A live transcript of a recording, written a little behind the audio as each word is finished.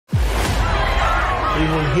We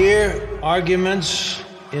will hear arguments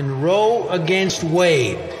in Roe against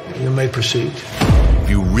Wade. You may proceed. If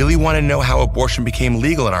you really want to know how abortion became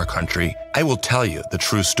legal in our country, I will tell you the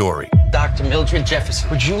true story. Dr. Mildred Jefferson,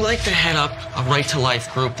 would you like to head up a Right to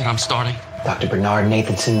Life group that I'm starting? Dr. Bernard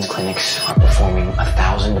Nathanson's clinics are performing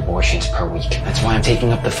 1,000 abortions per week. That's why I'm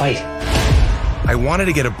taking up the fight. I wanted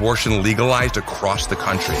to get abortion legalized across the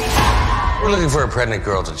country. We're looking for a pregnant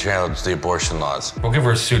girl to challenge the abortion laws. We'll give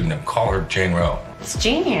her a pseudonym. Call her Jane Roe. It's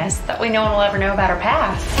genius that way no one will ever know about her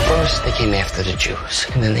past. First, they came after the Jews,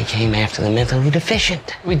 and then they came after the mentally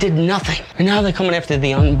deficient. We did nothing. And now they're coming after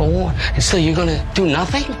the unborn. And so you're gonna do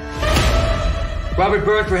nothing? Robert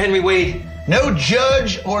Byrd for Henry Wade. No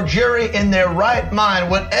judge or jury in their right mind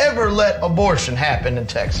would ever let abortion happen in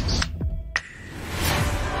Texas.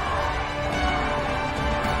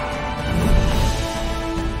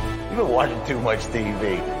 You've been watching too much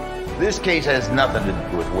TV. This case has nothing to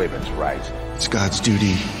do with women's rights. It's God's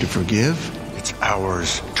duty to forgive. It's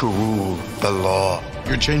ours to rule the law.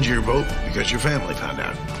 You're changing your vote because your family found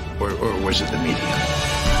out. Or was it the media?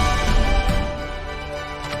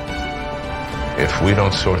 If we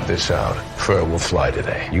don't sort this out, fur will fly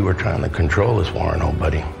today. You are trying to control us, Warren, old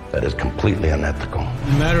buddy. That is completely unethical.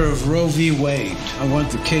 In the matter of Roe v. Wade, I want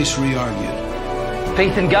the case re-argued.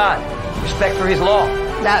 Faith in God. Respect for his law.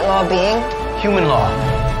 That law being? Human law.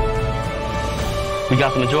 We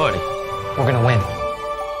got the majority. We're gonna win.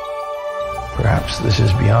 Perhaps this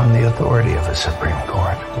is beyond the authority of the Supreme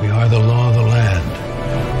Court. We are the law of the land.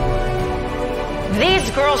 These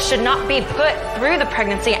girls should not be put through the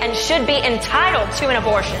pregnancy and should be entitled to an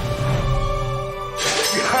abortion.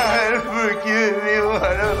 God, forgive me. What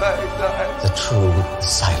have I done? The true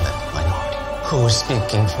silent minority who is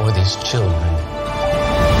speaking for these children.